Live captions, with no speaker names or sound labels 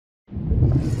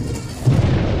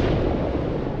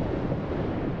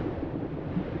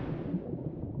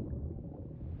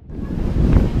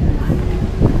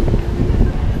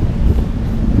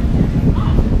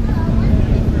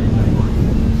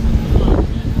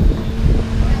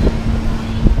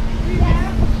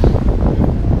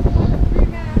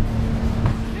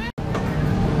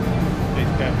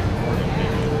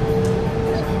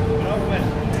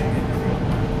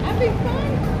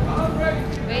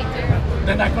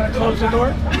want to close the door?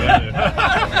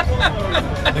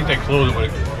 Yeah. I think they close it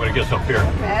when it gets up here.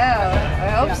 Yeah, I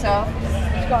hope so.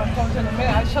 It's going to close in a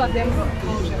minute. I saw them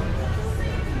close it.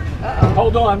 Uh-oh.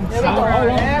 Hold on. There we go. Hold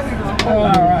on. There we go. All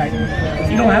right.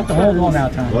 You don't have to hold on now,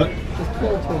 Tom. What? Just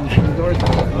pull it till the door's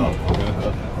open. Oh, okay.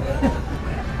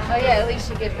 Oh yeah, at least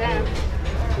you get that.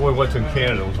 Boy, what's in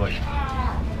Canada was like.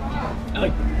 I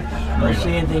don't see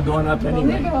anything going up Believe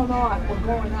anyway. it or not, we're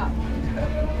going up.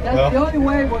 That's Well, the only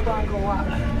way we're going to go up.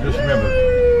 Just remember,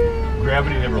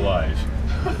 gravity never lies.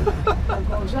 It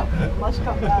goes up, it must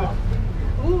come down.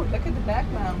 Ooh, look at the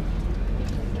background.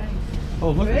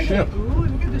 Oh, look at the ship. Ooh,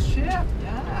 look at the ship.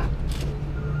 Yeah.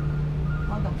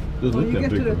 Hold on. Doesn't When look you that get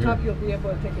big to the from top, here. you'll be able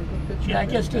to take a good picture. Yeah, I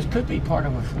guess this could be part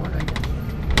of a fort, I guess.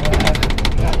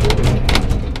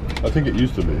 I think it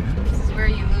used to be. This is where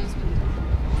you lose me.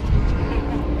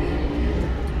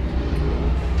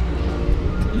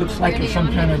 Looks like it's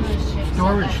some kind of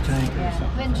storage tank or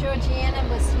something. When Georgiana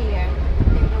was here,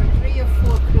 there were 3 or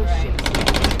 4 cruise ships,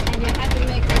 and you had to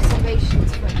make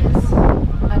reservations for this.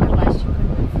 Otherwise, you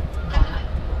couldn't.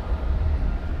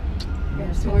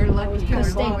 Yes, we're lucky.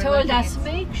 Because they We're told lucky us,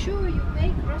 make sure you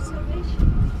make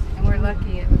reservations. And we're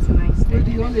lucky it was a nice day.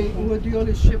 We're the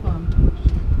only ship on.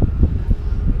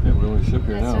 Yeah, we only ship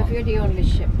here So now. if you're the only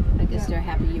ship, I guess they're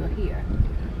happy you're here.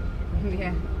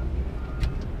 Yeah.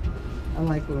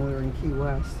 Unlike when we were in Key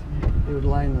West, they would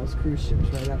line those cruise ships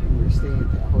right up and we were staying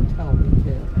at that hotel right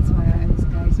there. That's why these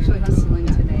guys are hustling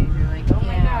today. They're like, oh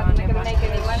my Yeah, God, I'm not going to they make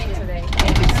any money today.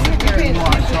 And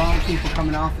watch all the people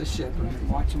coming off the ship and then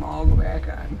watch them all go back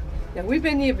on. Yeah, we've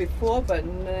been here before, but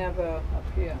never up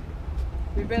here.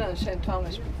 We've been on St.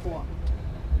 Thomas before.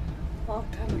 Long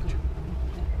time ago.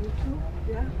 You too?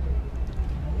 Yeah.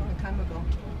 A long time ago.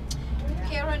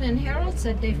 Karen and Harold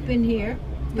said they've been here,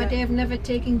 but they have never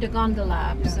taken the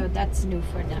gondola up, so that's new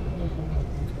for them.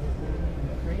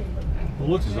 Well,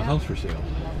 look, there's a house for sale.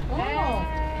 Oh.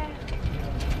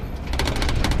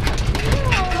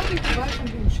 You could buy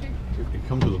something cheap. It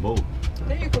comes with a boat.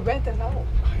 Then you could rent it out.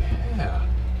 Yeah.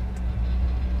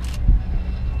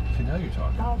 See, now you're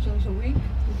talking. $1,000 a week,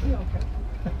 you'd be okay.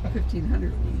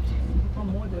 1,500 each. Or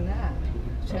more than that.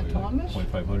 St. Thomas?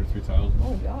 2,500, 3,000.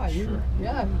 Oh, yeah. Sure.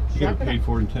 Yeah. You get it paid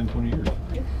for in 10, 20 years.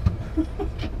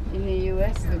 In the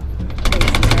U.S., the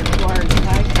places are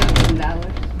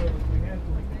 $5,000.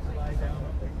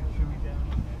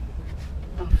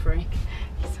 Oh, Frank.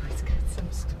 He's always got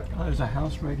some story. Oh, there's a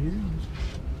house right here.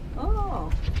 Oh,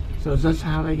 So is this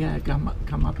how they come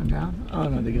up and down? Oh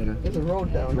no, they got a There's a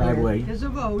road down driveway. there's a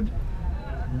road.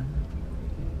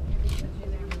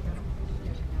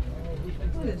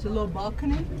 Oh, there's a little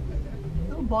balcony.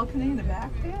 Little balcony in the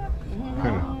back there.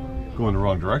 Kind of going the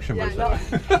wrong direction, but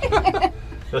Yeah,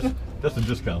 that's a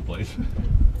discount place.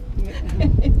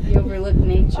 You overlook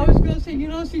nature. I was going to say, you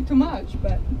don't see too much,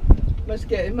 but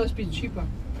it must be cheaper.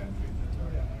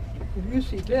 If you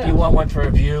see this. If you want one for a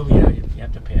view, yeah, you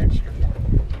have to pay extra.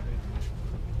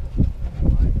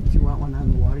 If you want one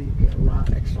on the water, you get a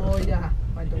lot extra. Oh, yeah,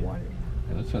 by the water.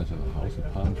 Yeah, that's nice. A house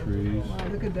with palm trees. Wow,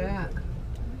 look at that.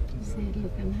 Sad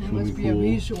looking house. It must be a pool.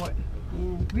 resort.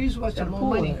 Resorts Got are a more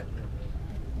pool in money. it.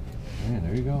 Yeah,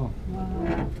 there you go.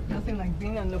 Wow. Nothing like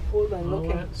being on the pool and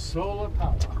looking. Solar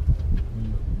power.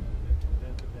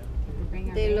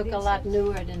 They look a lot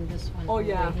newer than this one. Oh,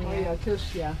 yeah. over Oh, here. yeah.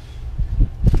 Just, yeah.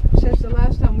 Since the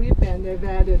last time we've been, they've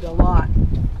added a lot.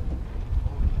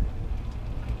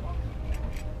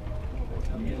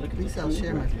 Yeah, look At at least the I'll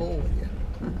share my pool with you.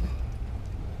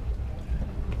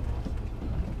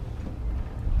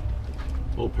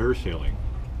 Oh, parasailing.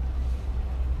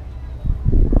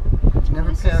 Never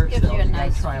This just gives you a parasailed. You gotta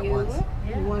nice try it view. once.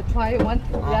 You want to try it once?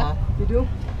 Uh-huh. Yeah, you do?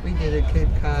 We did it, Cape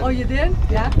Cod. Oh, you did?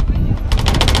 Yeah?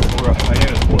 We're up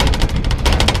Hyannisport.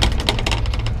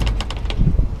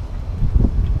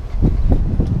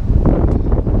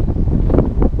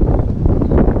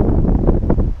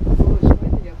 Oh, it's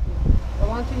windy up here. I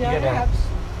want to Yeah. perhaps.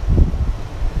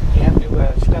 You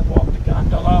have to step off the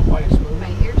gondola while it's moving. My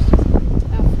ears just.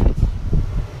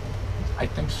 Oh, I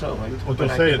think so. What But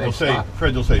they'll I say, think they stop.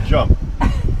 Fred will say jump. You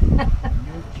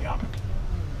jump.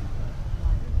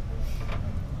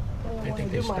 I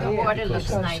think they do my stop. hair. Water because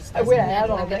looks of- nice, I doesn't wear a it? hat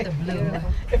all Look day. at the blue.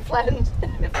 Yeah. It flattens.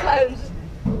 It flattens.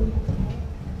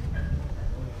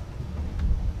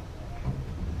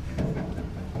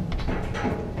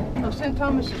 Oh, St.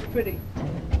 Thomas is pretty.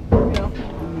 You know,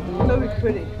 very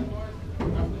pretty.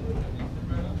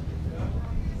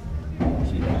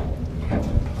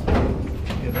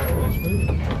 Yeah, that's where it's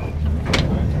moving.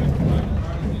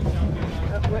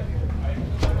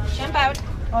 Jump out.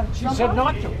 She said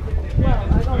not to. Well,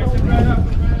 I don't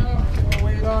know.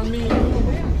 Wait on me.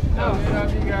 I up, get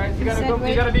up, you guys. You gotta Said go. wait.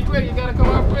 You gotta be quick. You gotta come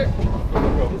up quick.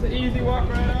 It's an easy walk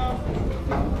right now.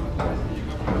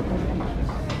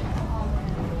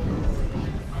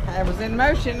 I was in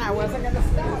motion. I wasn't gonna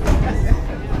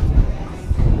stop.